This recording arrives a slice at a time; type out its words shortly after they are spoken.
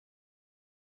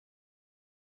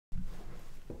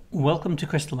Welcome to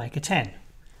CrystalMaker 10.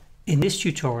 In this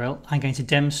tutorial I'm going to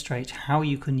demonstrate how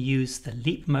you can use the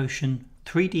Leap Motion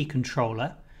 3D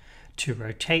controller to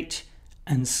rotate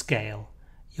and scale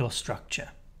your structure.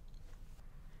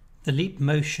 The Leap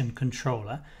Motion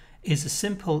controller is a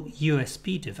simple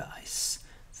USB device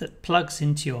that plugs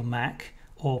into your Mac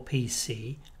or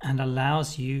PC and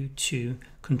allows you to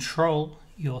control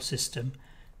your system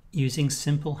using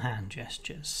simple hand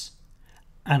gestures.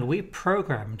 And we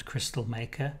programmed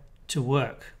CrystalMaker to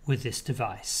work with this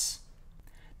device.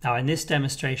 Now in this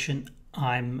demonstration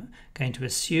I'm going to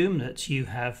assume that you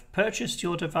have purchased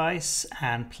your device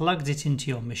and plugged it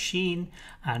into your machine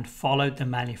and followed the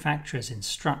manufacturer's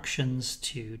instructions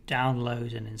to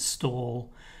download and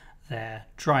install their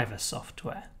driver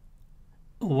software.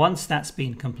 Once that's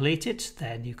been completed,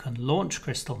 then you can launch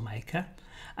CrystalMaker,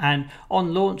 and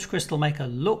on launch CrystalMaker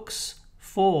looks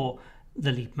for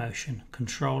the Leap Motion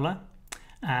controller,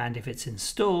 and if it's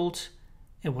installed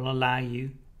it will allow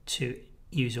you to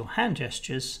use your hand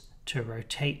gestures to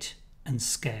rotate and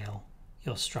scale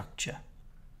your structure.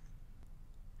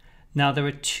 Now there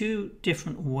are two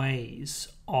different ways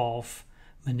of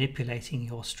manipulating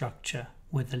your structure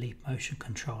with the Leap Motion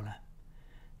controller.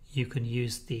 You can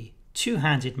use the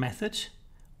two-handed method,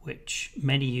 which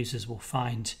many users will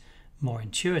find more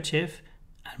intuitive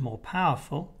and more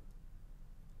powerful,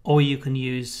 or you can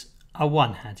use a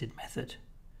one-handed method,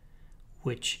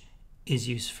 which is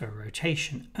used for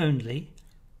rotation only,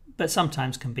 but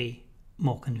sometimes can be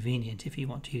more convenient if you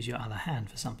want to use your other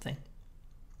hand for something.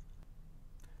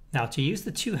 Now to use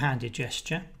the two-handed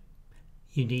gesture,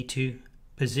 you need to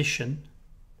position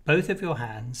both of your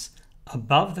hands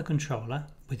above the controller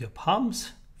with your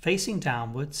palms facing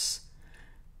downwards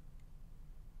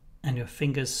and your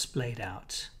fingers splayed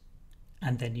out.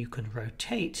 And then you can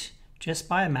rotate just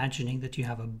by imagining that you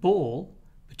have a ball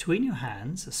between your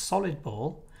hands, a solid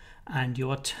ball, and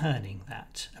you're turning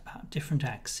that about different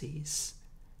axes.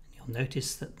 You'll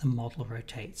notice that the model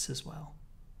rotates as well.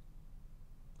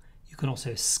 You can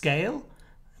also scale.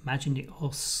 Imagine that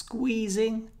you're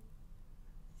squeezing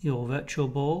your virtual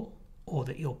ball or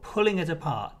that you're pulling it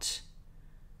apart.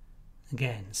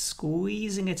 Again,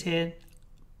 squeezing it in,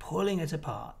 pulling it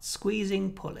apart,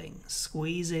 squeezing, pulling,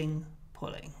 squeezing,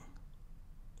 pulling.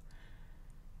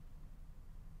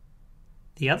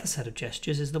 The other set of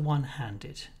gestures is the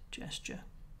one-handed gesture.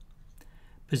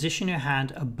 Position your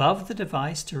hand above the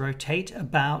device to rotate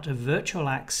about a virtual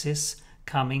axis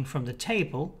coming from the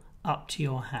table up to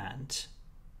your hand.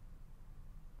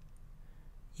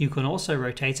 You can also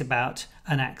rotate about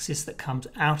an axis that comes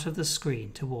out of the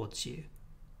screen towards you,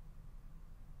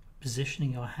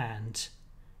 positioning your hand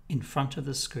in front of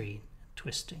the screen,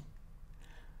 twisting.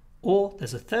 Or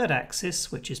there's a third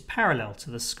axis which is parallel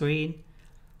to the screen,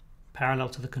 parallel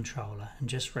to the controller, and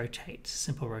just rotate,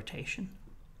 simple rotation.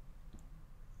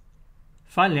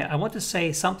 Finally, I want to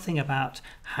say something about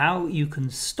how you can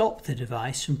stop the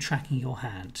device from tracking your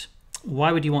hand.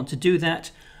 Why would you want to do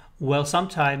that? Well,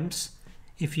 sometimes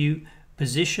if you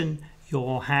position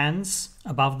your hands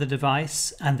above the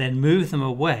device and then move them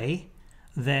away,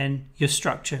 then your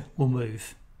structure will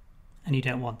move, and you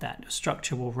don't want that. Your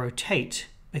structure will rotate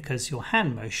because your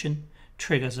hand motion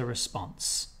triggers a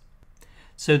response.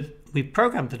 So we've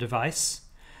programmed the device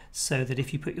so that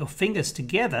if you put your fingers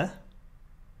together,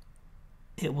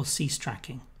 it will cease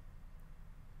tracking.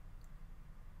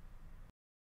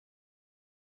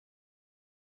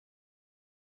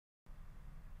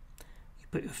 You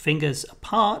put your fingers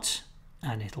apart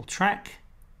and it'll track.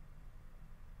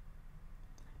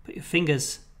 Put your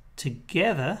fingers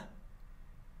together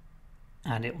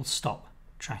and it will stop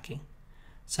tracking.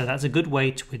 So that's a good way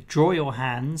to withdraw your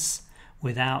hands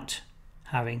without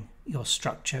having your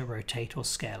structure rotate or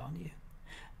scale on you.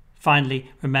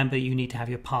 Finally, remember you need to have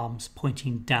your palms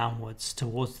pointing downwards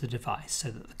towards the device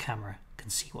so that the camera can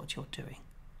see what you're doing.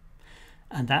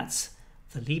 And that's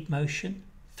the Leap Motion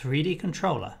 3D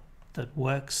controller that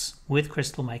works with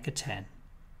CrystalMaker 10.